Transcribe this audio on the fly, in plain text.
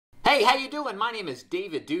Hey, how you doing? My name is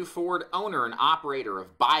David Duford, owner and operator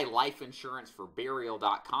of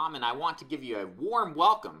BuyLifeInsuranceForBurial.com, and I want to give you a warm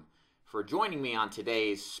welcome for joining me on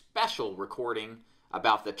today's special recording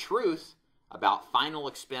about the truth about final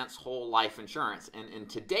expense whole life insurance. And in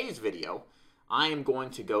today's video, I am going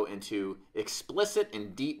to go into explicit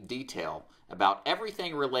and deep detail about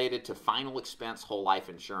everything related to final expense whole life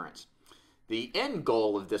insurance. The end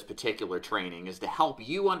goal of this particular training is to help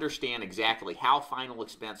you understand exactly how final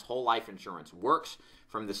expense whole life insurance works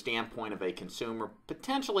from the standpoint of a consumer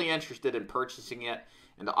potentially interested in purchasing it,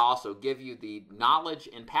 and to also give you the knowledge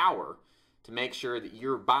and power to make sure that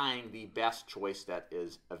you're buying the best choice that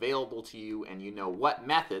is available to you, and you know what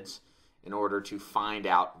methods in order to find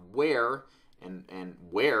out where and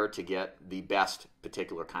where to get the best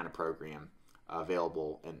particular kind of program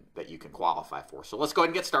available and that you can qualify for. So let's go ahead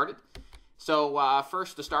and get started. So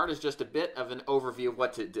first to start is just a bit of an overview of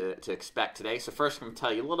what to expect today. So first I'm going to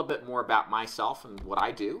tell you a little bit more about myself and what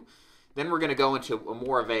I do. Then we're going to go into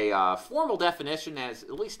more of a formal definition as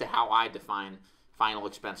at least to how I define final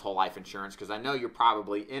expense whole life insurance, because I know you're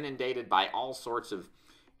probably inundated by all sorts of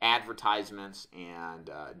advertisements and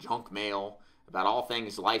junk mail about all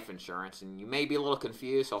things life insurance, and you may be a little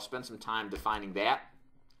confused, so I'll spend some time defining that.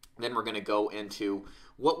 Then we're going to go into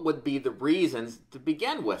what would be the reasons to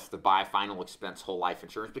begin with to buy final expense whole life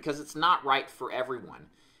insurance, because it's not right for everyone.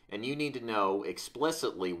 And you need to know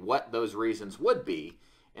explicitly what those reasons would be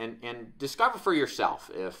and discover for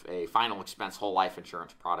yourself if a final expense whole life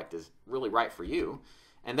insurance product is really right for you.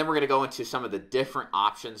 And then we're going to go into some of the different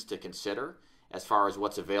options to consider as far as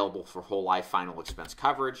what's available for whole life final expense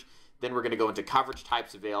coverage. Then we're going to go into coverage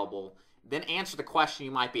types available. Then answer the question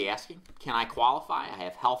you might be asking. Can I qualify? I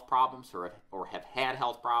have health problems or have had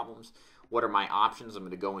health problems. What are my options? I'm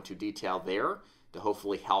going to go into detail there to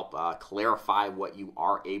hopefully help clarify what you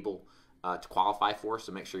are able to qualify for,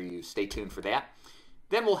 so make sure you stay tuned for that.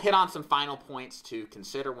 Then we'll hit on some final points to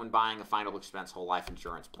consider when buying a final expense whole life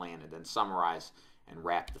insurance plan, and then summarize and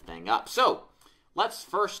wrap the thing up. So let's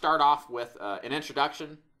first start off with an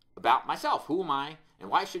introduction about myself. Who am I and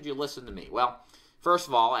why should you listen to me? Well, first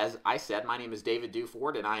of all, as I said, my name is David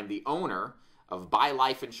Duford, and I am the owner of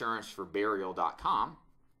BuyLifeInsuranceForBurial.com.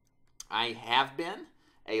 I have been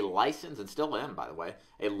a licensed, and still am, by the way,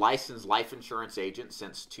 a licensed life insurance agent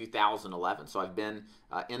since 2011. So I've been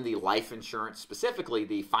in the life insurance, specifically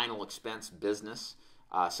the final expense business,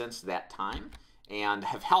 since that time, and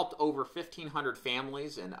have helped over 1,500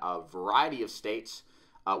 families in a variety of states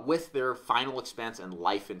with their final expense and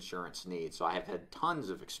life insurance needs. So I have had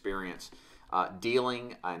tons of experience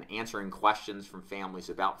dealing and answering questions from families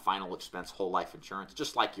about final expense whole life insurance,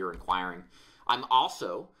 just like you're inquiring. I'm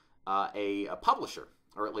also a publisher,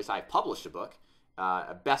 or at least I've published a book,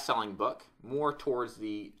 a best-selling book, more towards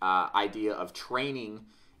the idea of training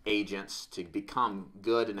agents to become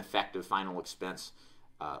good and effective final expense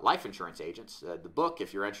life insurance agents. The book,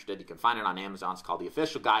 if you're interested, you can find it on Amazon. It's called The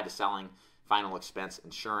Official Guide to Selling Final Expense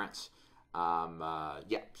Insurance.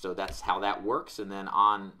 Yeah, so that's how that works. And then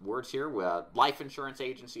onwards here, we're a life insurance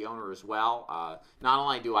agency owner as well. Not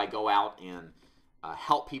only do I go out and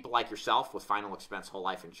help people like yourself with final expense whole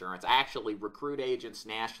life insurance, I actually recruit agents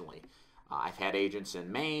nationally. I've had agents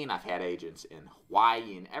in Maine, I've had agents in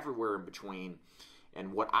Hawaii, and everywhere in between.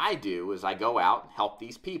 And what I do is I go out and help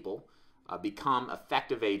these people become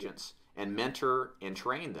effective agents and mentor and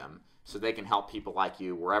train them so they can help people like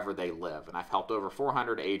you wherever they live. And I've helped over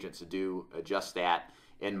 400 agents to do just that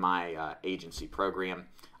in my agency program.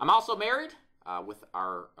 I'm also married with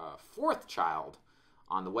our fourth child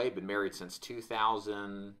on the way. Been married since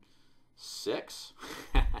 2006,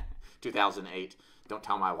 2008. Don't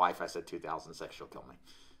tell my wife I said 2006, she'll kill me.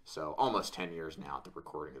 So almost 10 years now at the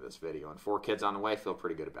recording of this video, and 4 kids on the way. Feel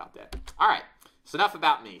pretty good about that. All right, so enough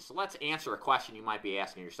about me. So let's answer a question you might be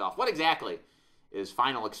asking yourself. What exactly is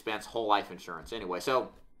final expense whole life insurance anyway?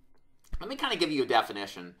 So let me kind of give you a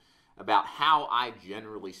definition about how I,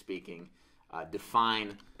 generally speaking,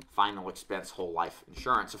 define final expense whole life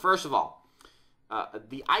insurance. So first of all,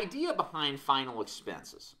 the idea behind final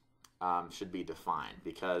expenses should be defined,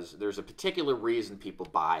 because there's a particular reason people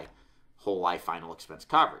buy whole life final expense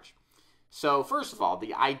coverage. So first of all,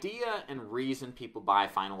 the idea and reason people buy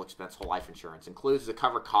final expense whole life insurance includes to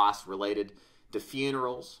cover costs related to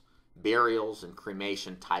funerals, burials, and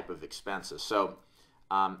cremation type of expenses. So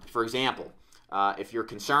for example, if you're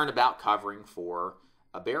concerned about covering for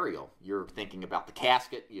a burial, you're thinking about the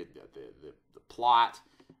casket, the plot,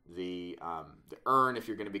 the urn if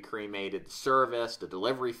you're going to be cremated, the service, the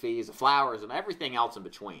delivery fees, the flowers, and everything else in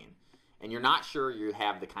between, and you're not sure you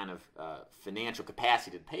have the kind of financial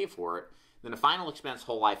capacity to pay for it, then a final expense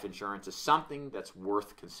whole life insurance is something that's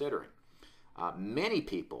worth considering. Many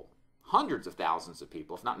people, hundreds of thousands of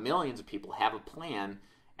people, if not millions of people, have a plan,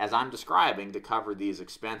 as I'm describing, to cover these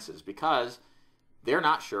expenses because they're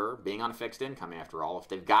not sure, being on a fixed income after all, if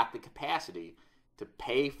they've got the capacity to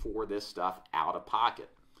pay for this stuff out of pocket.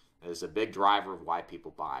 It's a big driver of why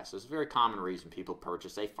people buy. So it's a very common reason people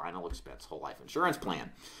purchase a final expense whole life insurance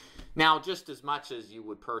plan. Now, just as much as you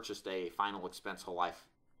would purchase a final expense whole life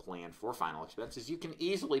plan for final expenses, you can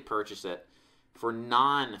easily purchase it for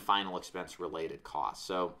non-final expense related costs.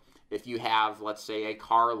 So if you have, let's say, a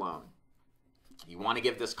car loan, you want to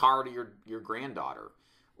give this car to your granddaughter,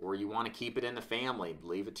 or you want to keep it in the family,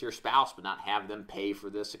 leave it to your spouse, but not have them pay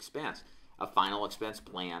for this expense, a final expense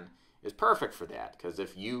plan is perfect for that, because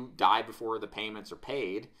if you die before the payments are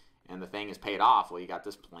paid and the thing is paid off, well, you got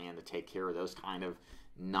this plan to take care of those kind of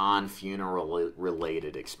non-funeral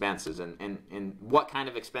related expenses. And what kind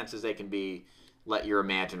of expenses they can be, let your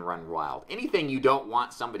imagine run wild. Anything you don't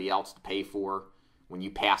want somebody else to pay for when you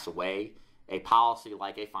pass away, a policy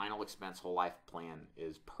like a final expense whole life plan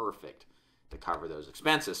is perfect to cover those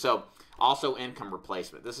expenses. So also income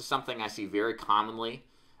replacement. This is something I see very commonly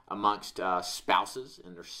amongst spouses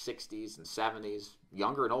in their 60s and 70s,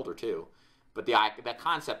 younger and older too. But the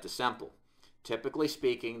concept is simple. Typically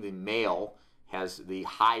speaking, the male has the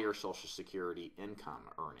higher Social Security income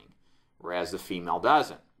earning, whereas the female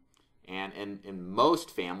doesn't. And in most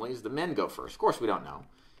families, the men go first. Of course, we don't know.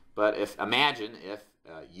 But imagine if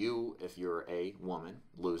you're a woman,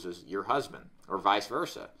 loses your husband, or vice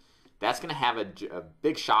versa. That's going to have a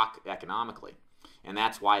big shock economically. And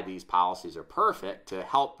that's why these policies are perfect, to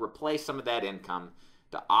help replace some of that income,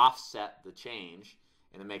 to offset the change,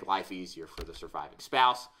 and to make life easier for the surviving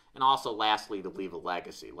spouse. And also, lastly, to leave a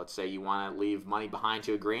legacy. Let's say you want to leave money behind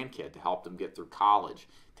to a grandkid to help them get through college,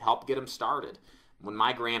 to help get them started. When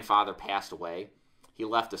my grandfather passed away, he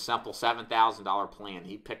left a simple $7,000 plan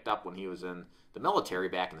he picked up when he was in the military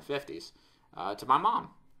back in the 50s to my mom.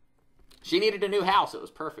 She needed a new house. It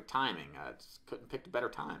was perfect timing. Couldn't pick a better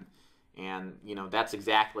time. And, that's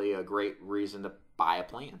exactly a great reason to buy a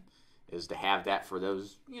plan, is to have that for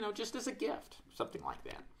those, just as a gift, something like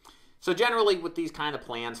that. So generally with these kind of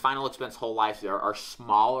plans, final expense whole life, there are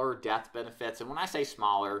smaller death benefits. And when I say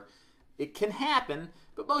smaller, it can happen,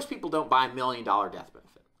 but most people don't buy $1 million death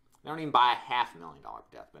benefit. They don't even buy a $500,000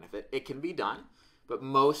 death benefit. It can be done, but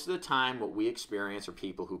most of the time what we experience are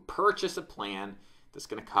people who purchase a plan that's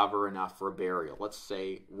going to cover enough for a burial. Let's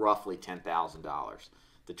say roughly $10,000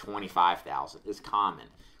 to $25,000 is common.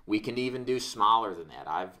 We can even do smaller than that.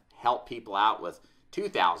 I've helped people out with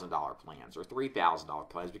 $2,000 plans or $3,000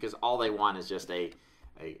 plans because all they want is just a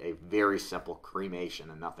very simple cremation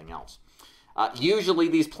and nothing else. Usually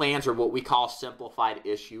these plans are what we call simplified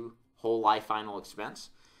issue whole life final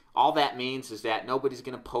expense. All that means is that nobody's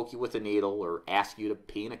going to poke you with a needle or ask you to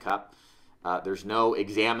pee in a cup. There's no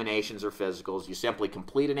examinations or physicals. You simply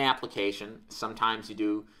complete an application. Sometimes you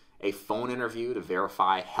do a phone interview to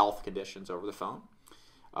verify health conditions over the phone.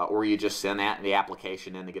 Or you just send the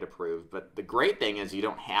application in to get approved. But the great thing is you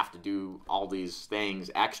don't have to do all these things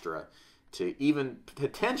extra to even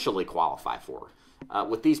potentially qualify for.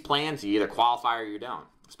 With these plans, you either qualify or you don't,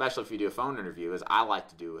 especially if you do a phone interview, as I like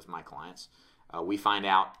to do with my clients. We find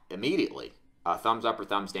out immediately, thumbs up or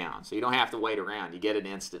thumbs down. So you don't have to wait around. You get an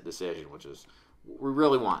instant decision, which is what we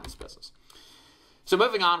really want in this business. So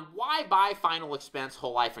moving on, why buy final expense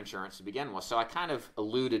whole life insurance to begin with? So I kind of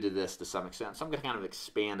alluded to this to some extent. So I'm going to kind of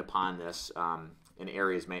expand upon this in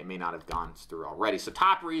areas may not have gone through already. So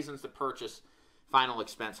top reasons to purchase final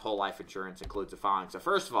expense whole life insurance includes the following. So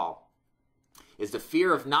first of all is the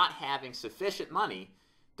fear of not having sufficient money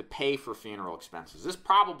to pay for funeral expenses. This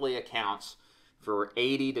probably accounts for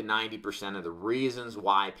 80 to 90% of the reasons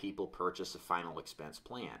why people purchase a final expense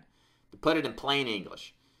plan. To put it in plain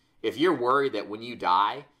English, if you're worried that when you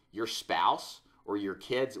die, your spouse or your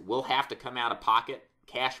kids will have to come out of pocket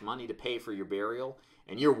cash money to pay for your burial,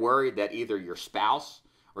 and you're worried that either your spouse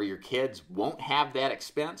or your kids won't have that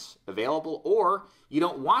expense available, or you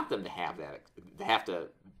don't want them to have to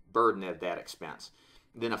burden that expense,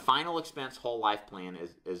 then a final expense whole life plan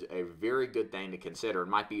is a very good thing to consider. It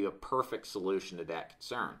might be a perfect solution to that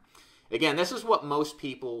concern. Again, this is what most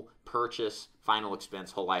people purchase final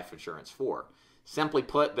expense whole life insurance for. Simply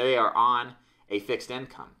put, they are on a fixed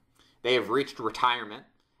income. They have reached retirement,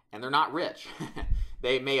 and they're not rich.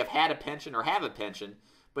 They may have had a pension or have a pension,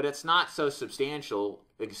 but it's not so substantial,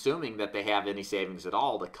 assuming that they have any savings at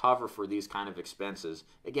all, to cover for these kind of expenses.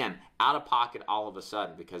 Again, out of pocket all of a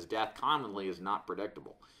sudden, because death commonly is not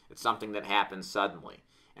predictable. It's something that happens suddenly.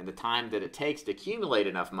 And the time that it takes to accumulate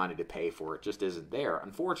enough money to pay for it just isn't there,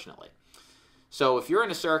 unfortunately. So if you're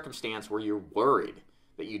in a circumstance where you're worried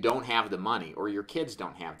that you don't have the money or your kids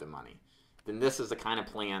don't have the money, then this is the kind of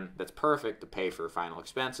plan that's perfect to pay for final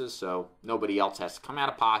expenses so nobody else has to come out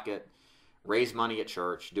of pocket, raise money at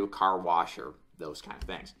church, do a car wash, or those kind of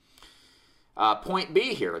things. Point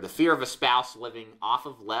B here, the fear of a spouse living off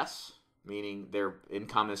of less, meaning their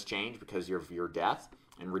income has changed because of your death,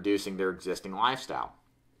 and reducing their existing lifestyle.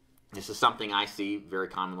 This is something I see very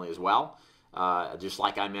commonly as well. Just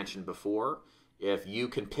like I mentioned before, if you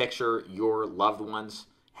can picture your loved ones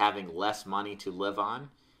having less money to live on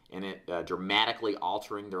and it dramatically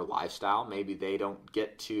altering their lifestyle, maybe they don't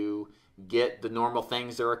get to get the normal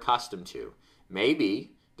things they're accustomed to.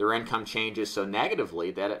 Maybe their income changes so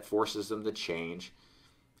negatively that it forces them to change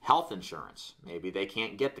health insurance. Maybe they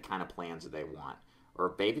can't get the kind of plans that they want,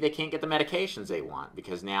 or maybe they can't get the medications they want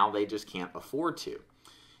because now they just can't afford to.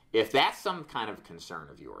 If that's some kind of concern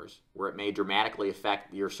of yours, where it may dramatically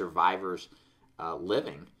affect your survivor's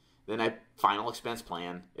living, then a final expense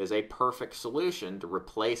plan is a perfect solution to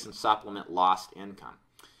replace and supplement lost income.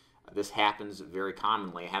 This happens very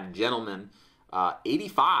commonly. I had a gentleman,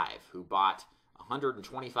 85, who bought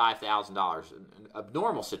 $125,000, an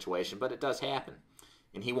abnormal situation, but it does happen.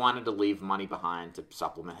 And he wanted to leave money behind to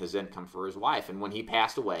supplement his income for his wife. And when he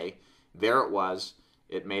passed away, there it was.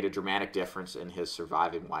 It made a dramatic difference in his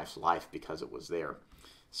surviving wife's life because it was there.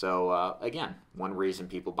 So again, one reason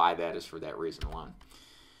people buy that is for that reason alone.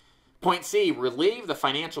 Point C, relieve the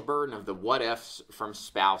financial burden of the what-ifs from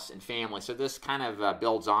spouse and family. So this kind of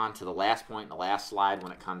builds on to the last point in the last slide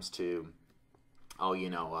when it comes to,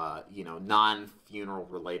 non-funeral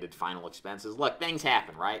related final expenses. Look, things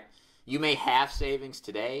happen, right? You may have savings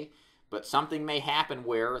today, but something may happen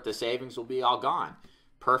where the savings will be all gone.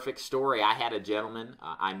 Perfect story. I had a gentleman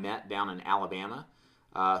I met down in Alabama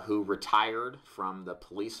who retired from the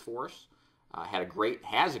police force, has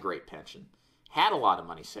a great pension, had a lot of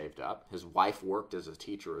money saved up. His wife worked as a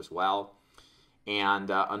teacher as well. And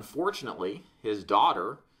unfortunately, his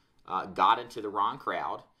daughter got into the wrong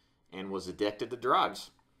crowd and was addicted to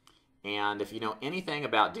drugs. And if you know anything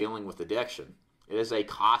about dealing with addiction, it is a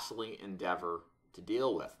costly endeavor to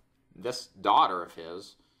deal with. This daughter of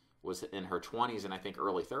his was in her 20s and I think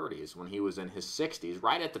early 30s when he was in his 60s,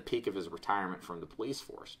 right at the peak of his retirement from the police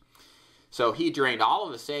force. So he drained all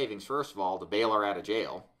of his savings, first of all, to bail her out of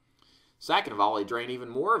jail. Second of all, he drained even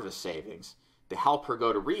more of his savings to help her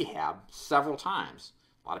go to rehab several times.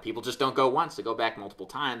 A lot of people just don't go once, they go back multiple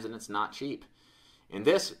times, and it's not cheap. And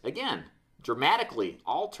this, again, dramatically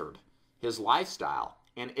altered his lifestyle.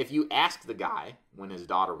 And if you asked the guy when his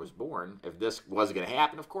daughter was born if this was going to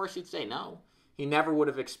happen, of course he'd say no. He never would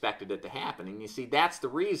have expected it to happen. And you see, that's the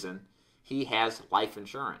reason he has life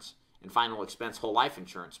insurance and final expense whole life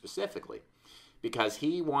insurance specifically, because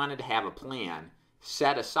he wanted to have a plan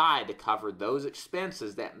set aside to cover those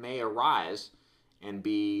expenses that may arise and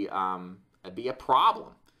be a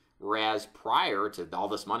problem. Whereas prior to all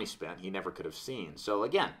this money spent, he never could have seen. So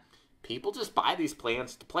again, people just buy these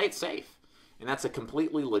plans to play it safe. And that's a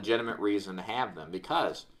completely legitimate reason to have them,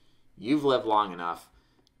 because you've lived long enough.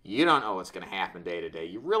 You don't know what's going to happen day to day.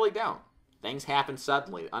 You really don't. Things happen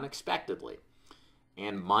suddenly, unexpectedly.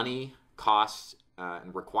 And money, costs,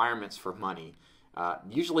 and requirements for money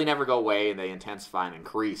usually never go away, and they intensify and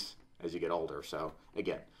increase as you get older. So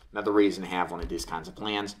again, another reason to have one of these kinds of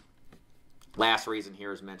plans. Last reason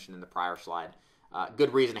here is mentioned in the prior slide.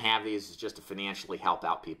 Good reason to have these is just to financially help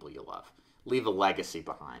out people you love. Leave a legacy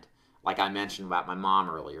behind. Like I mentioned about my mom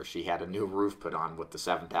earlier, she had a new roof put on with the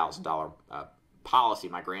 $7,000 policy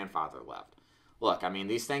my grandfather left. Look, I mean,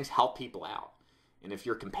 these things help people out. And if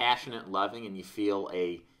you're compassionate and loving and you feel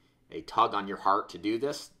a tug on your heart to do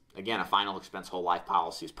this, again, a final expense whole life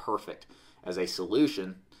policy is perfect as a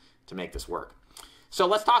solution to make this work. So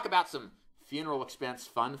let's talk about some funeral expense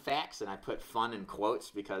fun facts. And I put fun in quotes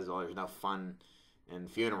because there's no fun in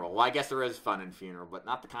funeral. Well, I guess there is fun in funeral, but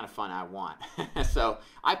not the kind of fun I want. So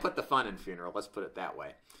I put the fun in funeral. Let's put it that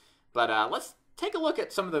way. But let's take a look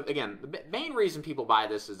at some of the, again, the main reason people buy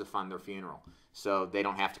this is to fund their funeral. So they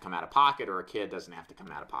don't have to come out of pocket, or a kid doesn't have to come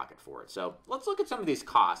out of pocket for it. So let's look at some of these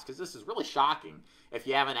costs, because this is really shocking if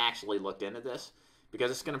you haven't actually looked into this, because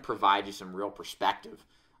it's going to provide you some real perspective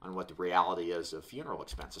on what the reality is of funeral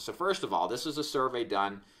expenses. So first of all, this is a survey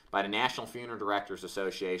done by the National Funeral Directors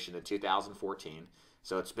Association in 2014.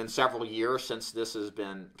 So it's been several years since this has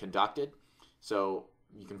been conducted. So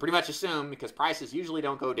you can pretty much assume, because prices usually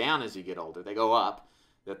don't go down as you get older, they go up,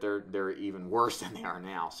 that they're even worse than they are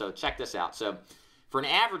now. So check this out. So for an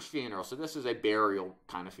average funeral, so this is a burial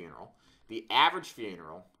kind of funeral, the average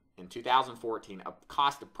funeral in 2014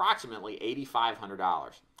 cost approximately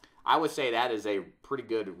 $8,500. I would say that is a pretty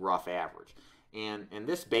good rough average. And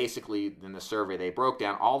this basically, in the survey, they broke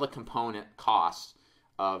down all the component costs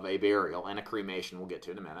of a burial and a cremation. We'll get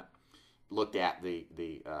to in a minute. Looked at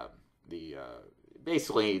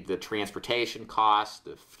basically the transportation costs,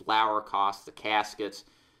 the flower costs, the caskets,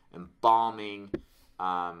 embalming,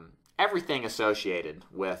 everything associated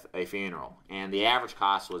with a funeral. And the average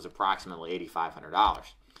cost was approximately $8,500.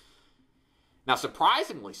 Now,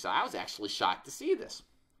 surprisingly so, I was actually shocked to see this,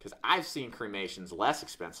 because I've seen cremations less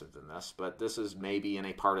expensive than this, but this is maybe in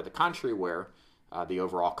a part of the country where the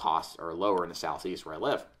overall costs are lower in the southeast where I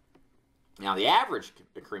live. Now, the average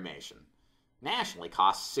cremation nationally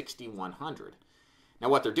costs $6,100. Now,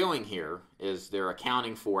 what they're doing here is they're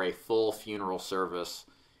accounting for a full funeral service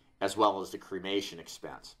as well as the cremation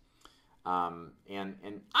expense. And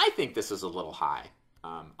I think this is a little high.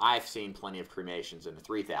 I've seen plenty of cremations in the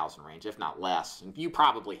 $3,000 range, if not less. And you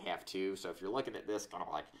probably have too. So if you're looking at this kind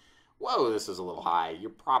of like, whoa, this is a little high, you're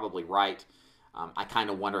probably right. I kind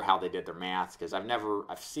of wonder how they did their math, because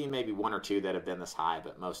I've seen maybe one or two that have been this high,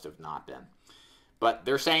 but most have not been. But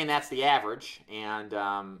they're saying that's the average, and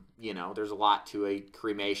you know, there's a lot to a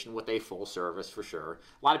cremation with a full service for sure.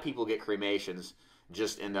 A lot of people get cremations,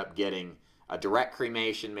 just end up getting a direct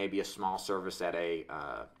cremation, maybe a small service at a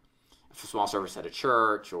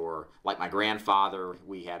church, or like my grandfather,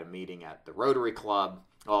 we had a meeting at the Rotary Club.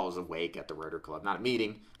 Well, it was a wake at the Rotary Club, not a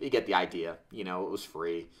meeting, but you get the idea. You know, it was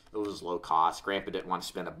free, it was low cost. Grandpa didn't want to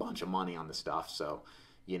spend a bunch of money on the stuff, so,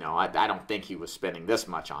 you know, I don't think he was spending this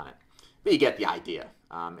much on it. But you get the idea.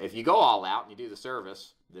 If you go all out and you do the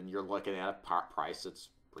service, then you're looking at a price that's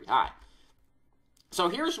pretty high. So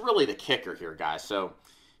here's really the kicker here, guys. So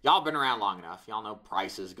y'all been around long enough. Y'all know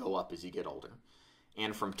prices go up as you get older.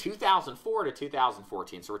 And from 2004 to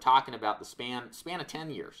 2014, so we're talking about the span of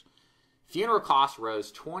 10 years, funeral costs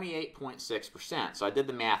rose 28.6%. So I did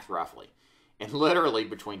the math roughly. And literally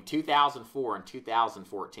between 2004 and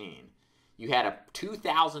 2014, you had a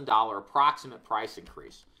 $2,000 approximate price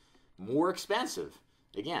increase. More expensive,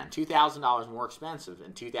 again, $2,000 more expensive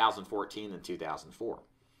in 2014 than 2004.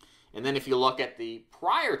 And then if you look at the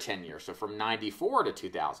prior 10 years, so from 94 to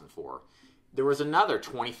 2004, there was another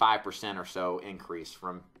 25% or so increase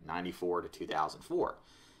from 94 to 2004.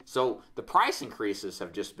 So the price increases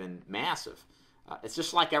have just been massive. It's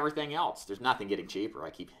just like everything else. There's nothing getting cheaper. I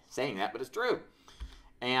keep saying that, but it's true.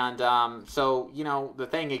 And so, you know, the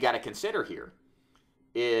thing you got to consider here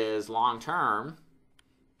is long-term,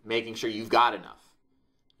 making sure you've got enough.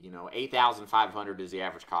 You know, $8,500 is the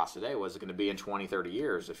average cost today. What's it going to be in 20, 30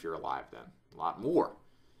 years if you're alive then? A lot more.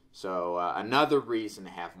 So another reason to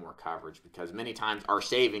have more coverage, because many times our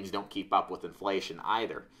savings don't keep up with inflation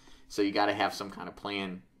either. So you got to have some kind of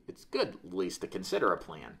plan. It's good at least to consider a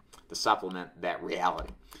plan to supplement that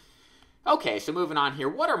reality. Okay, so moving on here.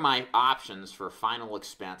 What are my options for final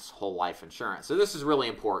expense whole life insurance? So this is really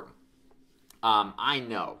important. I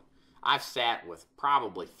know I've sat with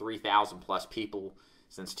probably 3,000 plus people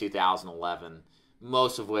since 2011,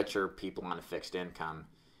 most of which are people on a fixed income.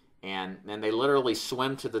 And they literally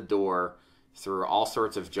swim to the door through all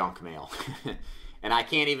sorts of junk mail. And I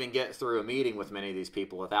can't even get through a meeting with many of these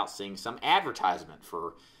people without seeing some advertisement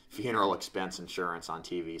for funeral expense insurance on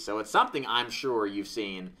TV. So it's something I'm sure you've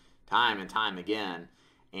seen time and time again.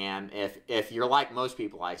 And if you're like most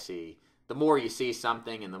people I see, the more you see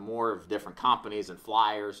something and the more of different companies and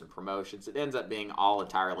flyers and promotions, it ends up being all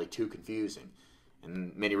entirely too confusing,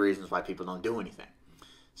 and many reasons why people don't do anything.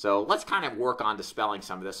 So let's kind of work on dispelling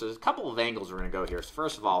some of this. So there's a couple of angles we're going to go here. So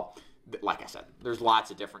first of all, like I said, there's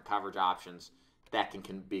lots of different coverage options that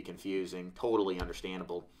can be confusing, totally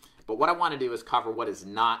understandable. But what I want to do is cover what is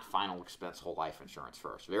not final expense whole life insurance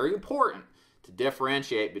first. Very important to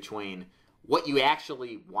differentiate between what you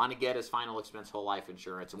actually want to get as final expense whole life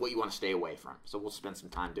insurance and what you want to stay away from. So we'll spend some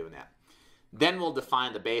time doing that. Then we'll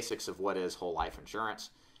define the basics of what is whole life insurance,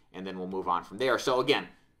 and then we'll move on from there. So again,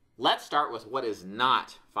 let's start with what is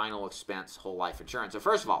not final expense whole life insurance. So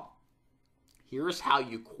first of all, here's how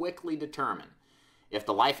you quickly determine if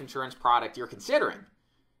the life insurance product you're considering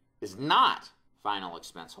is not final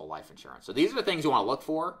expense whole life insurance. So these are the things you want to look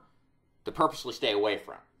for to purposely stay away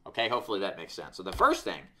from. Okay, hopefully that makes sense. So the first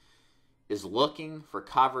thing is looking for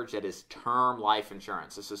coverage that is term life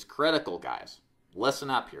insurance. This is critical, guys. Listen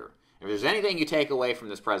up here. If there's anything you take away from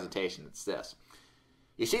this presentation, it's this.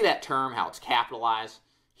 You see that term, how it's capitalized?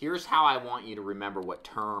 Here's how I want you to remember what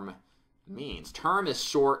term means. Term is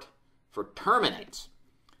short for terminates.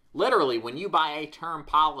 Literally, when you buy a term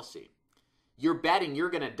policy, you're betting you're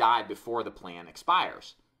going to die before the plan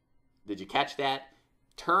expires. Did you catch that?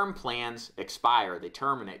 Term plans expire. They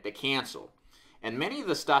terminate. They cancel. And many of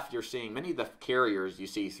the stuff you're seeing, many of the carriers you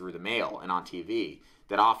see through the mail and on TV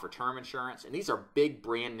that offer term insurance, and these are big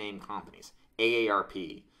brand name companies,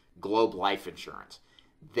 AARP, Globe Life Insurance,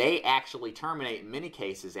 they actually terminate in many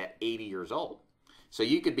cases at 80 years old. So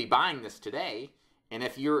you could be buying this today, and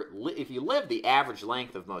if you live the average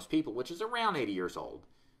length of most people, which is around 80 years old,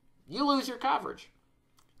 you lose your coverage.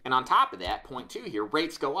 And on top of that, point two here,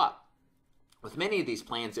 rates go up. With many of these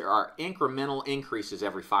plans, there are incremental increases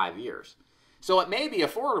every 5 years. So it may be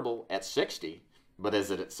affordable at 60, but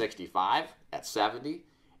is it at 65, at 70,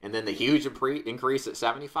 and then the huge increase at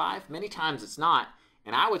 75? Many times it's not.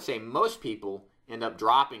 And I would say most people end up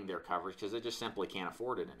dropping their coverage because they just simply can't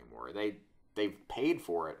afford it anymore. They've paid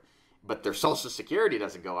for it, but their Social Security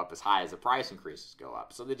doesn't go up as high as the price increases go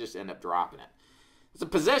up. So they just end up dropping it. It's a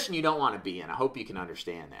position you don't want to be in. I hope you can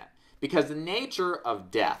understand that. Because the nature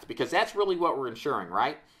of death, because that's really what we're insuring,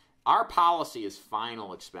 right? Our policy is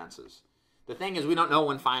final expenses. The thing is, we don't know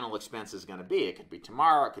when final expense is going to be. It could be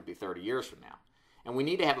tomorrow, it could be 30 years from now. And we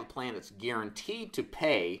need to have a plan that's guaranteed to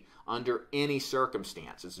pay under any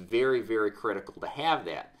circumstance. It's very, very critical to have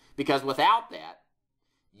that. Because without that,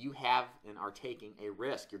 you have and are taking a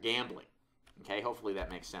risk. You're gambling. Okay, hopefully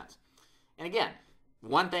that makes sense. And again,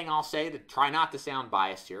 one thing I'll say to try not to sound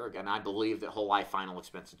biased here, again, I believe that whole life final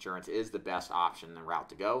expense insurance is the best option and route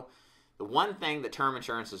to go. The one thing that term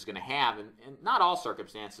insurance is going to have, and not all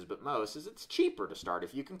circumstances but most, is it's cheaper to start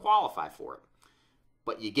if you can qualify for it.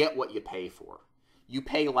 But you get what you pay for. You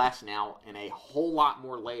pay less now and a whole lot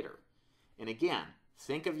more later. And again,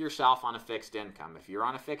 think of yourself on a fixed income. If you're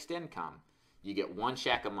on a fixed income, you get one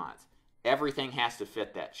check a month. Everything has to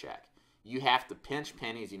fit that check. You have to pinch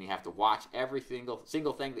pennies and you have to watch every single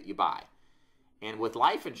thing that you buy. And with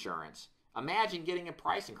life insurance, imagine getting a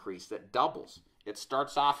price increase that doubles. It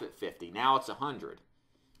starts off at 50, now it's 100.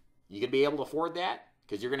 You going to be able to afford that?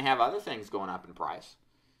 Because you're going to have other things going up in price.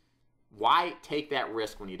 Why take that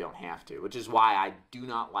risk when you don't have to? Which is why I do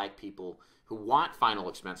not like people who want final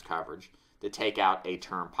expense coverage to take out a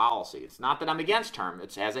term policy. It's not that I'm against term.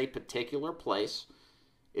 It has a particular place.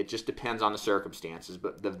 It just depends on the circumstances.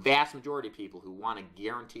 But the vast majority of people who want a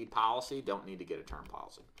guaranteed policy don't need to get a term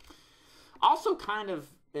policy. Also kind of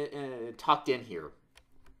tucked in here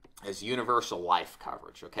is universal life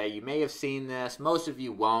coverage. Okay, you may have seen this. Most of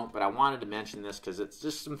you won't, but I wanted to mention this because it's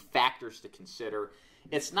just some factors to consider.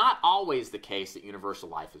 It's not always the case that universal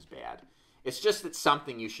life is bad. It's just that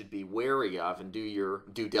something you should be wary of and do your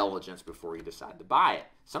due diligence before you decide to buy it.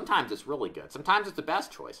 Sometimes it's really good. Sometimes it's the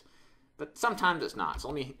best choice. But sometimes it's not. So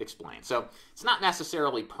let me explain. So it's not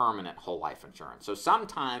necessarily permanent whole life insurance. So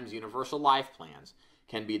sometimes universal life plans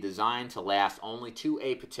can be designed to last only to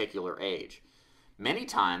a particular age. Many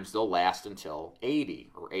times they'll last until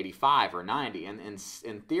 80 or 85 or 90. And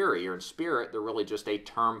in theory or in spirit, they're really just a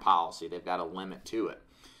term policy. They've got a limit to it.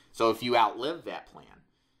 So if you outlive that plan,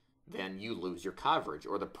 then you lose your coverage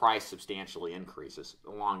or the price substantially increases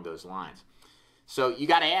along those lines. So you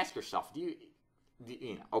got to ask yourself,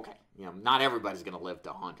 not everybody's going to live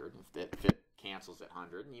to 100 if it cancels at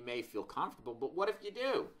 100, and you may feel comfortable, but what if you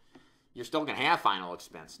do? You're still going to have final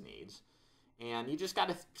expense needs, and you just got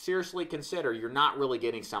to seriously consider you're not really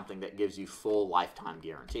getting something that gives you full lifetime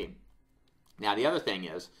guarantee. Now, the other thing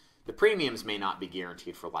is the premiums may not be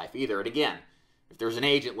guaranteed for life either, and again, if there's an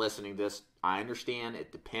agent listening to this, I understand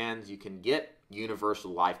it depends. You can get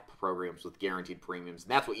universal life programs with guaranteed premiums,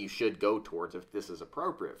 and that's what you should go towards if this is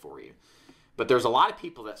appropriate for you. But there's a lot of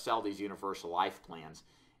people that sell these universal life plans,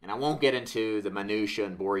 and I won't get into the minutia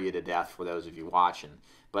and bore you to death for those of you watching,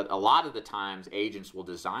 but a lot of the times agents will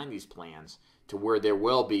design these plans to where there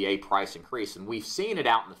will be a price increase, and we've seen it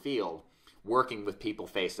out in the field working with people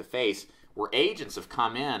face to face where agents have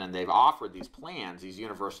come in and they've offered these plans, these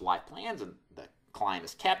universal life plans, and the client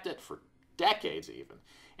has kept it for decades even.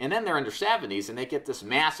 And then they're in their 70s and they get this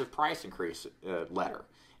massive price increase letter,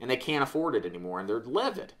 and they can't afford it anymore, and they're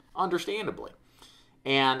livid, understandably.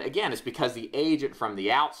 And again, it's because the agent from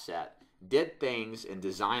the outset did things and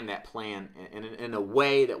designed that plan in a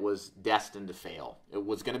way that was destined to fail. It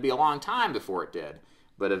was going to be a long time before it did,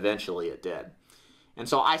 but eventually it did. And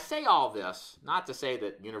so I say all this not to say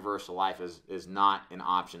that universal life is not an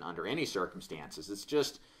option under any circumstances. It's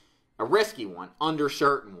just a risky one under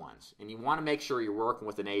certain ones. And you want to make sure you're working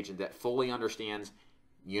with an agent that fully understands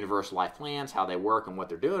universal life plans, how they work, and what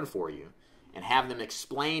they're doing for you, and have them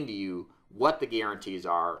explain to you what the guarantees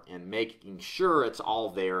are and making sure it's all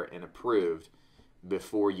there and approved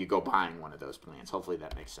before you go buying one of those plans. Hopefully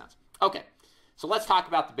that makes sense. Okay, so let's talk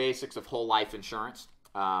about the basics of whole life insurance.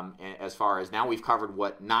 As far as now we've covered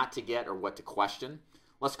what not to get or what to question.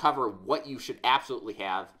 Let's cover what you should absolutely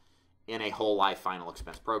have in a whole life final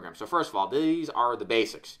expense program. So first of all, these are the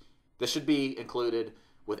basics. This should be included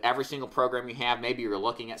with every single program you have. Maybe you're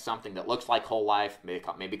looking at something that looks like whole life,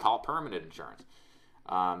 maybe call it permanent insurance.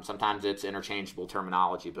 Sometimes it's interchangeable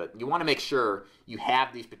terminology, but you want to make sure you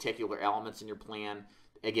have these particular elements in your plan,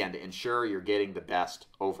 again, to ensure you're getting the best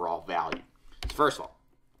overall value. So first of all,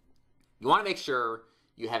 you want to make sure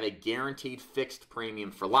you have a guaranteed fixed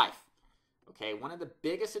premium for life. Okay, one of the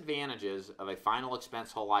biggest advantages of a final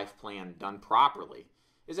expense whole life plan done properly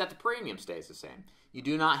is that the premium stays the same. You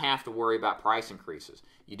do not have to worry about price increases.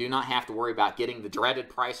 You do not have to worry about getting the dreaded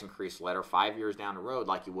price increase letter 5 years down the road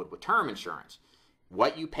like you would with term insurance.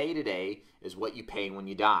 What you pay today is what you pay when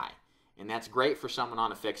you die. And that's great for someone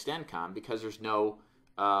on a fixed income because there's no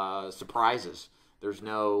surprises. There's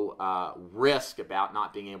no risk about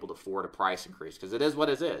not being able to afford a price increase because it is what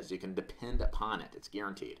it is. You can depend upon it. It's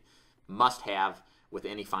guaranteed. Must have with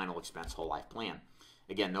any final expense whole life plan.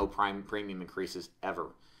 Again, no premium increases ever.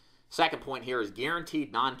 Second point here is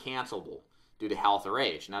guaranteed non-cancelable due to health or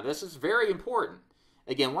age. Now this is very important.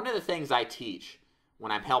 Again, one of the things I teach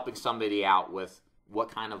when I'm helping somebody out with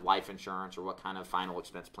what kind of life insurance or what kind of final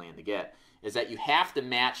expense plan to get is that you have to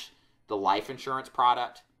match the life insurance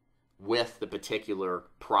product with the particular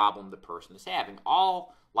problem the person is having.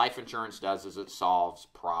 All life insurance does is it solves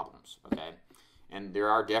problems, okay? And there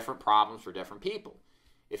are different problems for different people.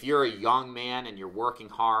 If you're a young man and you're working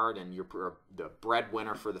hard and you're the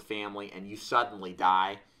breadwinner for the family and you suddenly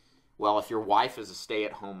die, well, if your wife is a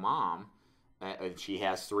stay-at-home mom and she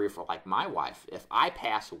has 3 or 4, like my wife, if I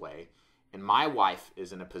pass away and my wife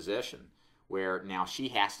is in a position where now she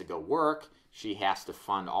has to go work, she has to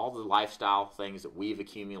fund all the lifestyle things that we've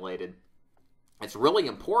accumulated, it's really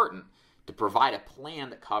important to provide a plan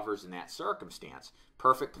that covers in that circumstance.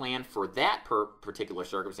 Perfect plan for that particular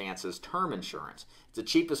circumstance is term insurance. It's the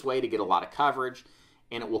cheapest way to get a lot of coverage,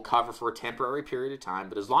 and it will cover for a temporary period of time.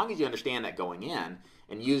 But as long as you understand that going in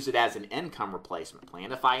and use it as an income replacement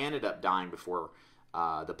plan, if I ended up dying before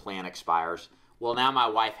the plan expires, well, now my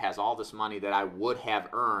wife has all this money that I would have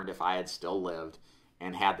earned if I had still lived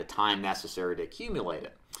and had the time necessary to accumulate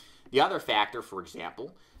it. The other factor, for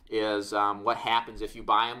example, is what happens if you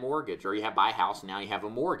buy a mortgage or you buy a house and now you have a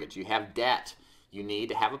mortgage. You have debt. You need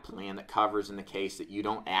to have a plan that covers in the case that you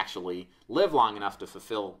don't actually live long enough to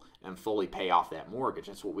fulfill and fully pay off that mortgage.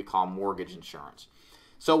 That's what we call mortgage insurance.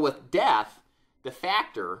 So with death, the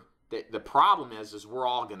factor, the problem is we're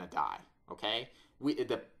all going to die, okay?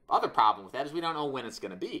 The other problem with that is we don't know when it's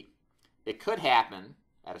going to be. It could happen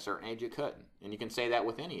at a certain age, it couldn't. And you can say that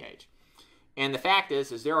with any age. And the fact is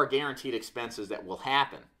there are guaranteed expenses that will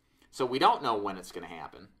happen. So we don't know when it's going to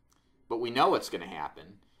happen, but we know it's going to happen,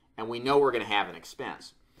 and we know we're going to have an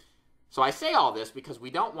expense. So I say all this because we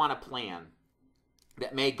don't want a plan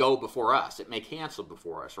that may go before us. It may cancel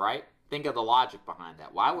before us, right? Think of the logic behind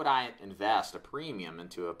that. Why would I invest a premium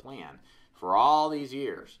into a plan for all these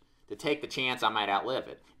years to take the chance I might outlive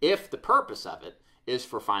it if the purpose of it is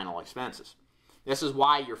for final expenses? This is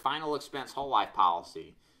why your final expense whole life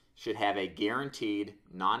policy should have a guaranteed,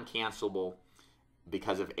 non-cancelable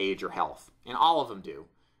because of age or health. And all of them do.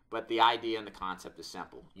 But the idea and the concept is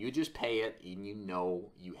simple. You just pay it and you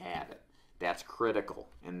know you have it. That's critical.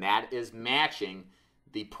 And that is matching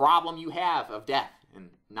the problem you have of death and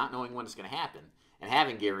not knowing when it's going to happen and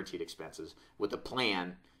having guaranteed expenses with a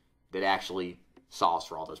plan that actually solves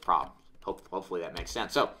for all those problems. Hopefully that makes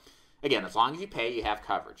sense. So again, as long as you pay, you have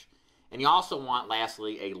coverage. And you also want,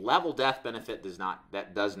 lastly, a level death benefit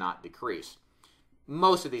that does not decrease.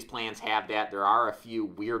 Most of these plans have that. There are a few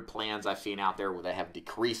weird plans I've seen out there where they have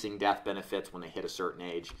decreasing death benefits when they hit a certain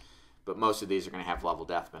age, but most of these are going to have level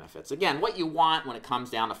death benefits. Again, what you want when it comes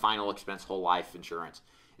down to final expense whole life insurance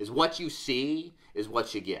is what you see is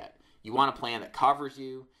what you get. You want a plan that covers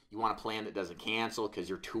you. You want a plan that doesn't cancel because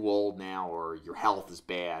you're too old now or your health is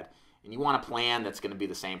bad. And you want a plan that's going to be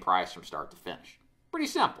the same price from start to finish. Pretty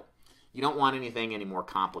simple. You don't want anything any more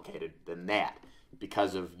complicated than that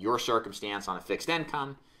because of your circumstance on a fixed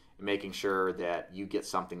income and making sure that you get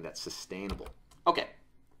something that's sustainable. Okay,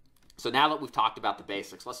 so now that we've talked about the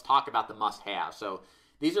basics, let's talk about the must-have. So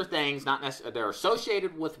these are things not necessarily they're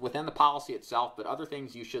associated within the policy itself, but other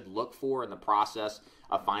things you should look for in the process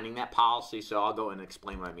of finding that policy. So I'll go and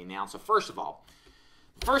explain what I mean now. So first of all,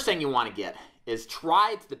 the first thing you want to get is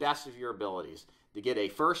try to the best of your abilities to get a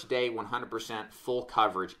first day 100% full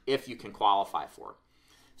coverage if you can qualify for it.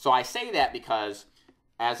 So I say that because,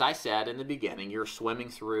 as I said in the beginning, you're swimming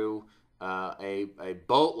through a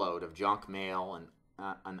boatload of junk mail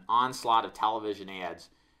and an onslaught of television ads.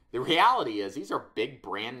 The reality is these are big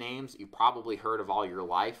brand names you've probably heard of all your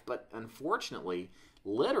life, but unfortunately,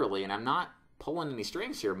 literally, and I'm not pulling any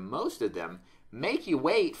strings here, most of them make you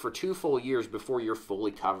wait for 2 full years before you're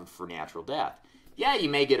fully covered for natural death. Yeah, you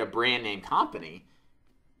may get a brand name company,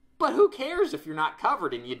 but who cares if you're not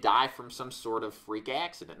covered and you die from some sort of freak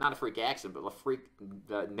accident? Not a freak accident, but a freak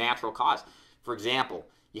natural cause. For example,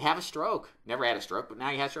 you have a stroke. Never had a stroke, but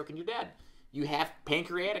now you have a stroke and you're dead. You have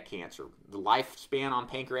pancreatic cancer. The lifespan on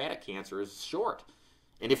pancreatic cancer is short.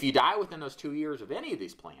 And if you die within those 2 years of any of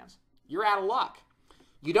these plans, you're out of luck.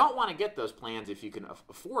 You don't want to get those plans if you can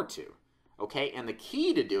afford to. Okay? And the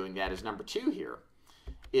key to doing that is number 2 here,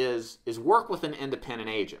 is work with an independent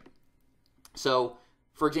agent. So,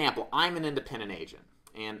 for example, I'm an independent agent,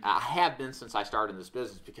 and I have been since I started this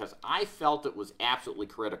business because I felt it was absolutely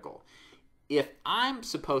critical. If I'm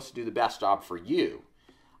supposed to do the best job for you,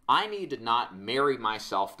 I need to not marry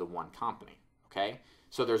myself to one company, okay?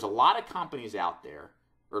 So there's a lot of companies out there,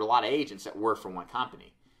 or a lot of agents that work for one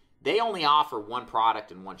company. They only offer one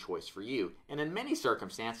product and one choice for you, and in many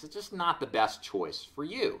circumstances, it's just not the best choice for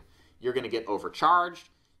you. You're going to get overcharged,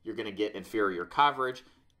 you're going to get inferior coverage.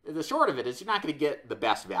 The short of it is you're not going to get the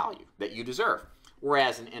best value that you deserve.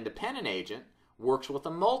 Whereas an independent agent works with a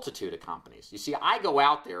multitude of companies. You see, I go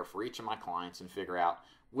out there for each of my clients and figure out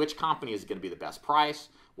which company is going to be the best price,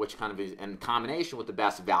 which kind of is in combination with the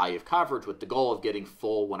best value of coverage, with the goal of getting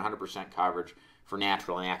full 100% coverage for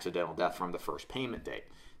natural and accidental death from the first payment date.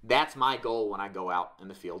 That's my goal when I go out in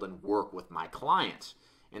the field and work with my clients.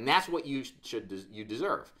 And that's what you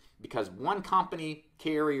deserve. Because one company,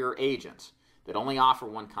 carrier, agents that only offer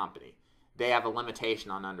one company, they have a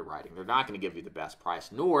limitation on underwriting. They're not going to give you the best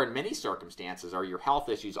price, nor in many circumstances are your health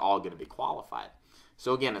issues all going to be qualified.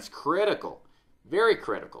 So again, it's critical, very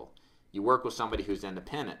critical. You work with somebody who's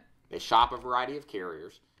independent. They shop a variety of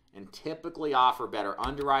carriers and typically offer better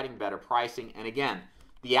underwriting, better pricing, and again,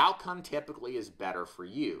 the outcome typically is better for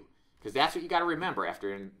you, because that's what you got to remember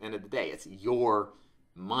after the end of the day. It's your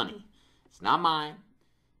money. It's not mine.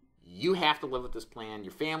 You have to live with this plan.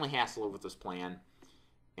 Your family has to live with this plan.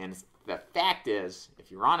 And the fact is,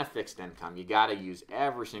 if you're on a fixed income, you got to use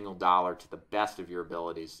every single dollar to the best of your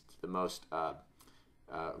abilities, to the most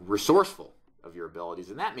resourceful of your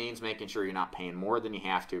abilities. And that means making sure you're not paying more than you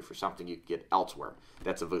have to for something you could get elsewhere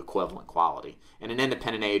that's of equivalent quality. And an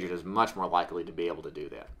independent agent is much more likely to be able to do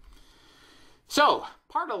that. So,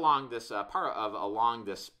 along this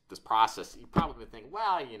process, you probably think,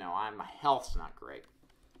 well, you know, my health's not great,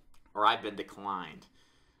 or I've been declined.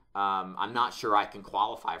 I'm not sure I can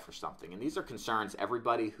qualify for something. And these are concerns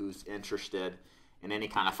everybody who's interested in any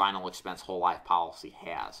kind of final expense whole life policy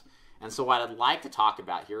has. And so what I'd like to talk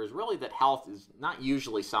about here is really that health is not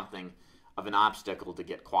usually something of an obstacle to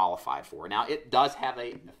get qualified for. Now, it does have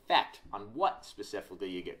an effect on what specifically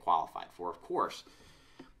you get qualified for, of course.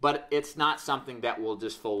 But it's not something that will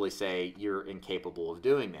just fully say you're incapable of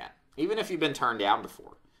doing that. Even if you've been turned down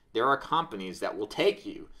before, there are companies that will take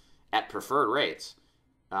you at preferred rates,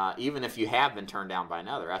 even if you have been turned down by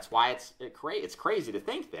another. That's why it's crazy to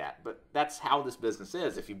think that, but that's how this business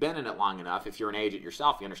is. If you've been in it long enough, if you're an agent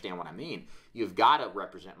yourself, you understand what I mean. You've got to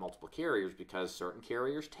represent multiple carriers because certain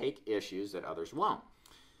carriers take issues that others won't.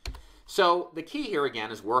 So the key here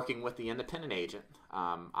again is working with the independent agent.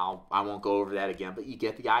 I won't go over that again, but you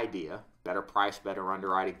get the idea. Better price, better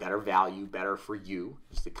underwriting, better value, better for you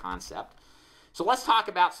is the concept. So let's talk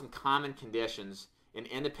about some common conditions an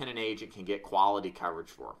independent agent can get quality coverage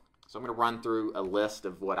for. So I'm going to run through a list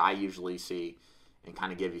of what I usually see and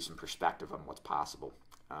kind of give you some perspective on what's possible.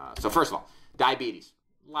 So first of all, diabetes.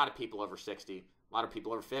 A lot of people over 60, a lot of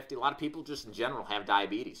people over 50, a lot of people just in general have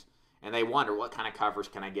diabetes. And they wonder, what kind of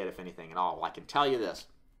coverage can I get, if anything at all? Well, I can tell you this.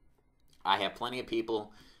 I have plenty of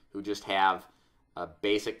people who just have a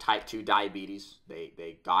basic type 2 diabetes.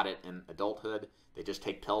 They got it in adulthood. They just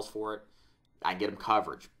take pills for it. I get them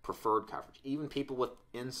coverage, preferred coverage. Even people with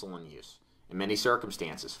insulin use, in many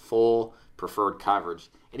circumstances, full preferred coverage.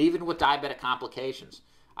 And even with diabetic complications.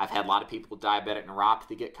 I've had a lot of people with diabetic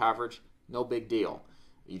neuropathy get coverage. No big deal.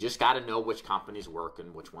 You just got to know which companies work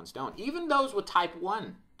and which ones don't. Even those with type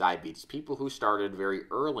 1 diabetes, people who started very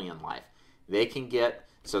early in life, they can get,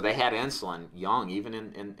 so they had insulin young, even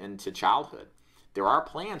into childhood. There are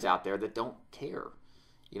plans out there that don't care.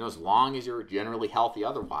 You know, as long as you're generally healthy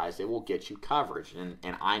otherwise, they will get you coverage. And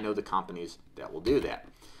I know the companies that will do that.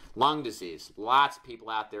 Lung disease. Lots of people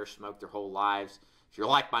out there smoke their whole lives. If you're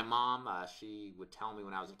like my mom, she would tell me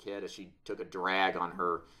when I was a kid, as she took a drag on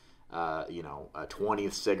her,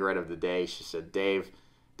 20th cigarette of the day, she said, "Dave,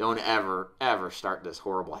 don't ever start this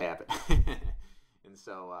horrible habit." And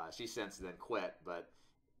so she since then quit. But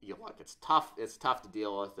look, it's tough to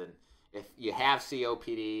deal with. And if you have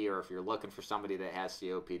COPD, or if you're looking for somebody that has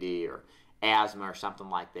COPD or asthma or something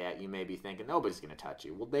like that, you may be thinking nobody's going to touch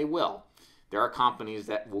you. Well, they will. There are companies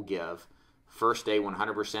that will give first day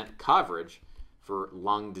 100% coverage for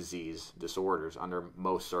lung disease disorders under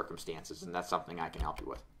most circumstances, and that's something I can help you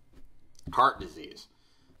with. Heart disease,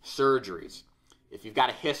 surgeries. If you've got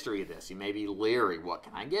a history of this, you may be leery, what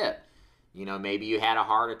can I get? You know, maybe you had a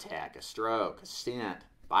heart attack, a stroke, a stent,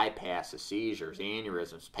 bypasses, seizures,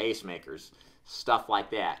 aneurysms, pacemakers, stuff like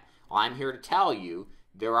that. Well, I'm here to tell you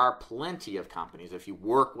there are plenty of companies, if you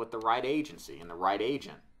work with the right agency and the right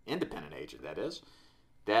agent, independent agent that is,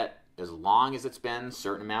 that as long as it's been a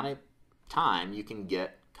certain amount of time, you can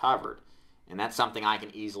get covered. And that's something I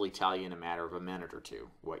can easily tell you in a matter of a minute or two,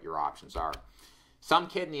 what your options are. Some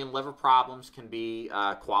kidney and liver problems can be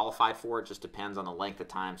qualified for. It just depends on the length of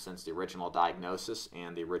time since the original diagnosis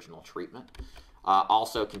and the original treatment.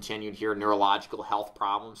 Also continued here, neurological health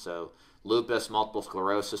problems, so lupus, multiple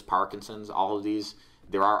sclerosis, Parkinson's, all of these,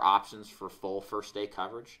 there are options for full first day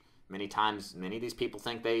coverage. Many times, many of these people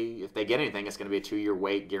think if they get anything, it's going to be a 2-year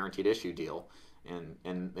wait, guaranteed issue deal. And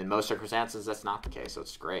in most circumstances, that's not the case, so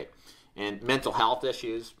it's great. And mental health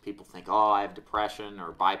issues, people think, oh, I have depression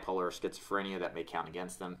or bipolar or schizophrenia, that may count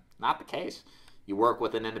against them. Not the case. You work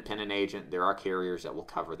with an independent agent, there are carriers that will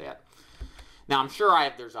cover that. Now, I'm sure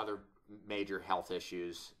there's other major health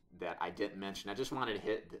issues that I didn't mention. I just wanted to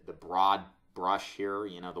hit the broad brush here,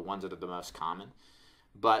 you know, the ones that are the most common.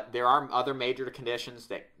 But there are other major conditions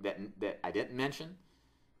that I didn't mention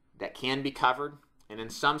that can be covered. And in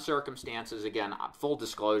some circumstances, again, full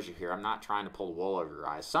disclosure here, I'm not trying to pull the wool over your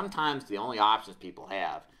eyes. Sometimes the only options people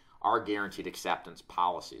have are guaranteed acceptance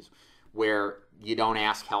policies where you don't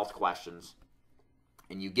ask health questions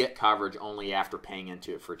and you get coverage only after paying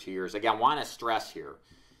into it for 2 years. Again, I want to stress here,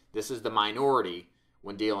 this is the minority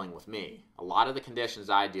when dealing with me. A lot of the conditions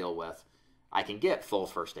I deal with, I can get full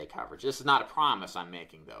first day coverage. This is not a promise I'm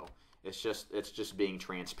making, though. It's just being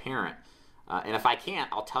transparent. And if I can't,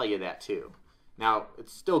 I'll tell you that too. Now,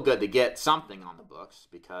 it's still good to get something on the books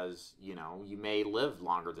because, you know, you may live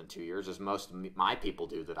longer than 2 years, as most of my people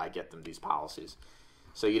do that I get them these policies.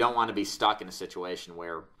 So you don't want to be stuck in a situation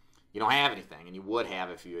where you don't have anything, and you would have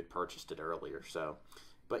if you had purchased it earlier. So,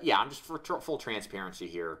 but yeah, I'm just for full transparency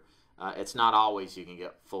here. It's not always you can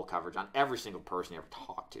get full coverage on every single person you ever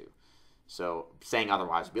talk to. So saying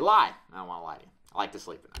otherwise would be a lie. I don't want to lie to you. I like to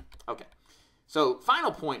sleep at night. Okay. So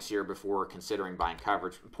final points here before considering buying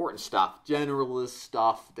coverage. Important stuff, generalist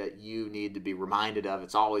stuff that you need to be reminded of.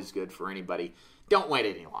 It's always good for anybody. Don't wait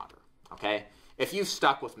any longer, okay? If you've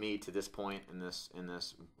stuck with me to this point in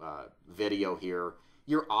this video here,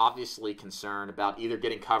 you're obviously concerned about either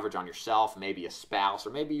getting coverage on yourself, maybe a spouse,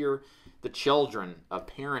 or maybe you're the children of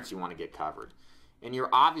parents you want to get covered. And you're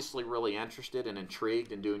obviously really interested and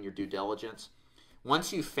intrigued in doing your due diligence.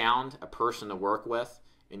 Once you've found a person to work with,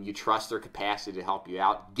 and you trust their capacity to help you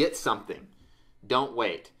out, get something. Don't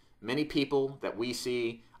wait. Many people that we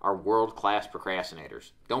see are world-class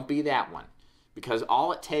procrastinators. Don't be that one, because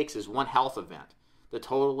all it takes is one health event to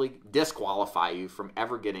totally disqualify you from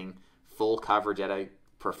ever getting full coverage at a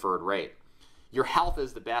preferred rate. Your health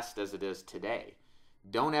is the best as it is today.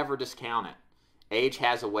 Don't ever discount it. Age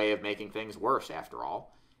has a way of making things worse, after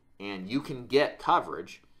all, and you can get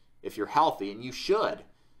coverage if you're healthy, and you should.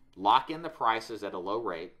 Lock in the prices at a low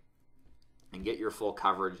rate and get your full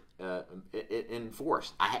coverage in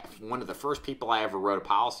force. One of the first people I ever wrote a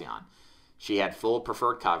policy on, she had full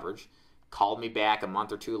preferred coverage, called me back a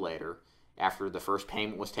month or two later after the first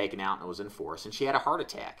payment was taken out and it was in force, and she had a heart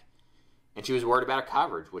attack. And she was worried about her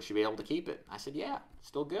coverage. Would she be able to keep it? I said, yeah,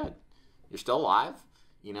 still good. You're still alive.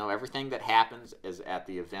 You know, everything that happens is at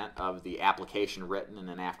the event of the application written and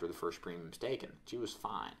then after the first premium is taken. She was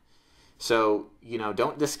fine. So, you know,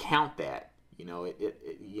 don't discount that. You know,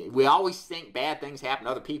 we always think bad things happen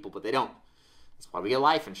to other people, but they don't. That's why we get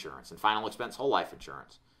life insurance and final expense whole life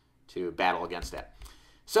insurance to battle against that.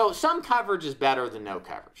 So some coverage is better than no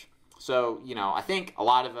coverage. So, you know, I think a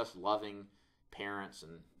lot of us loving parents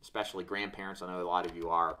and especially grandparents, I know a lot of you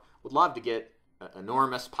are, would love to get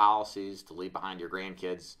enormous policies to leave behind your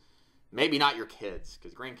grandkids. Maybe not your kids,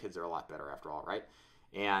 because grandkids are a lot better after all, right?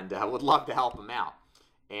 And would love to help them out.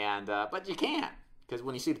 And but you can't, because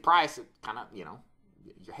when you see the price, it kind of, you know,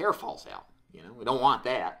 your hair falls out. You know, we don't want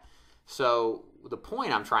that. So the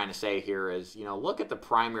point I'm trying to say here is, you know, look at the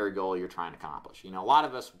primary goal you're trying to accomplish. You know, a lot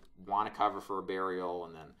of us want to cover for a burial,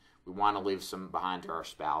 and then we want to leave some behind to our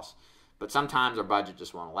spouse. But sometimes our budget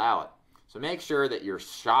just won't allow it. So make sure that you're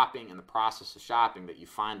shopping, in the process of shopping, that you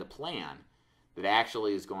find a plan that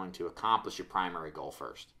actually is going to accomplish your primary goal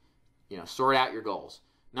first. You know, sort out your goals.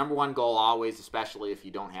 Number one goal always, especially if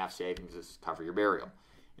you don't have savings, is cover your burial.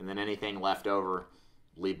 And then anything left over,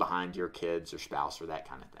 leave behind your kids or spouse or that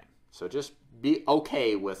kind of thing. So just be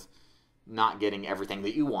okay with not getting everything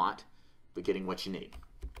that you want, but getting what you need.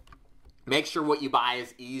 Make sure what you buy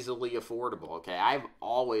is easily affordable, okay? I've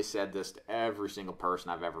always said this to every single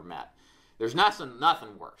person I've ever met. There's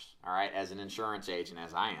nothing worse, all right, as an insurance agent,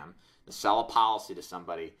 as I am, to sell a policy to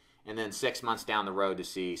somebody and then 6 months down the road to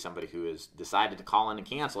see somebody who has decided to call in and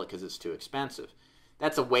cancel it because it's too expensive.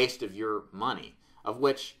 That's a waste of your money, of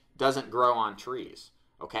which doesn't grow on trees,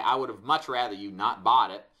 okay? I would have much rather you not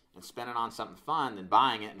bought it and spend it on something fun than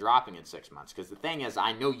buying it and dropping it in 6 months, because the thing is,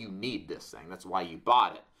 I know you need this thing. That's why you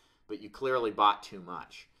bought it, but you clearly bought too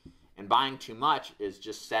much. And buying too much is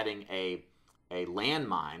just setting a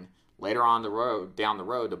landmine later on down the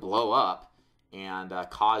road to blow up and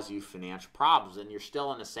cause you financial problems, and you're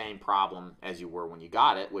still in the same problem as you were when you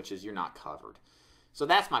got it, which is you're not covered. So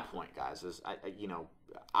that's my point, guys. Is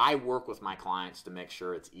I work with my clients to make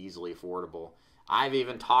sure it's easily affordable. I've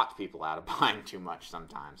even talked people out of buying too much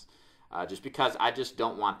sometimes, just because I just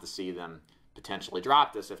don't want to see them potentially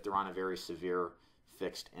drop this if they're on a very severe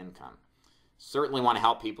fixed income. Certainly want to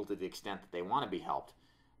help people to the extent that they want to be helped,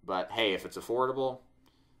 but hey, if it's affordable,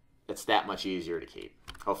 it's that much easier to keep.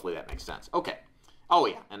 Hopefully that makes sense. Okay. Oh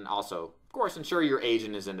yeah, and also, of course, ensure your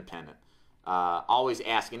agent is independent. Always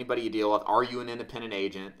ask anybody you deal with, are you an independent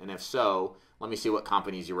agent? And if so, let me see what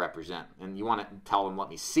companies you represent. And you want to tell them, let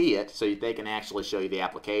me see it, so they can actually show you the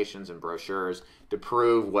applications and brochures to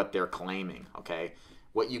prove what they're claiming, okay?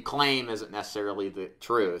 What you claim isn't necessarily the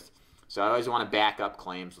truth, so I always want to back up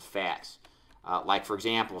claims with facts. Like, for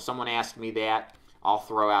example, if someone asked me that, I'll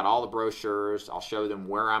throw out all the brochures, I'll show them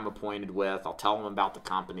where I'm appointed with, I'll tell them about the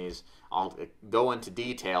companies, I'll go into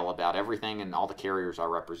detail about everything and all the carriers I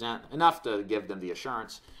represent, enough to give them the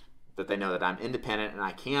assurance that they know that I'm independent and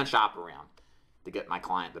I can shop around to get my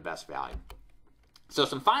client the best value. So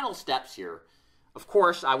some final steps here. Of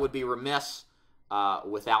course, I would be remiss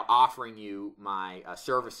without offering you my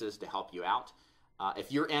services to help you out.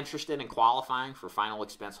 If you're interested in qualifying for final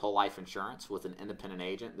expense whole life insurance with an independent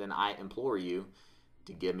agent, then I implore you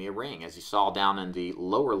to give me a ring. As you saw down in the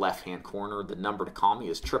lower left-hand corner, the number to call me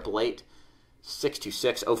is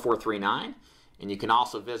 888-626-0439. And you can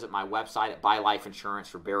also visit my website at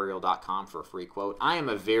buylifeinsuranceforburial.com for a free quote. I am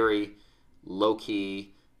a very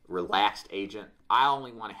low-key, relaxed agent. I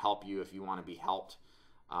only want to help you if you want to be helped.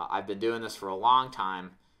 I've been doing this for a long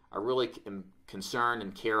time. I really am concerned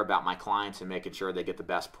and care about my clients and making sure they get the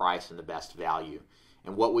best price and the best value.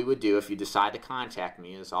 And what we would do if you decide to contact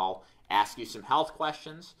me is I'll ask you some health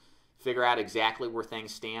questions, figure out exactly where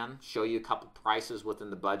things stand, show you a couple prices within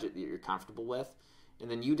the budget that you're comfortable with,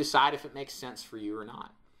 and then you decide if it makes sense for you or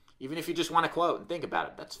not. Even if you just want to quote and think about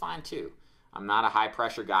it, that's fine too. I'm not a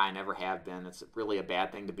high-pressure guy, I never have been. It's really a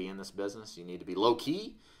bad thing to be in this business. You need to be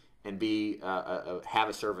low-key and have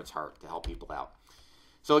a servant's heart to help people out.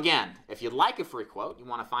 So again, if you'd like a free quote, you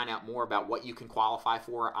want to find out more about what you can qualify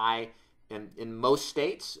for, in most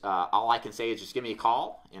states, all I can say is just give me a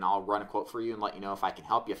call, and I'll run a quote for you and let you know if I can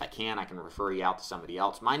help you. If I can refer you out to somebody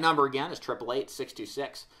else. My number again is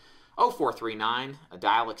 888-626-0439.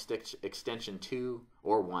 Dial extension 2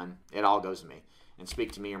 or 1. It all goes to me. And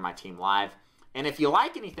speak to me or my team live. And if you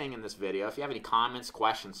like anything in this video, if you have any comments,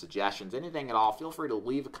 questions, suggestions, anything at all, feel free to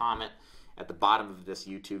leave a comment at the bottom of this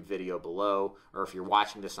YouTube video below. Or if you're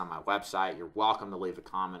watching this on my website, you're welcome to leave a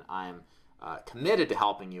comment. I am committed to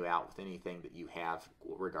helping you out with anything that you have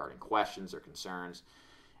regarding questions or concerns.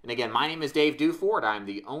 And again, my name is Dave Duford. I'm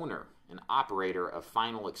the owner and operator of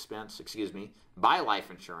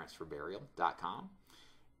buylifeinsuranceforburial.com.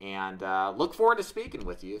 And look forward to speaking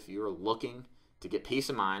with you if you're looking to get peace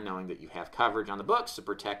of mind knowing that you have coverage on the books to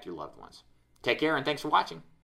protect your loved ones. Take care and thanks for watching.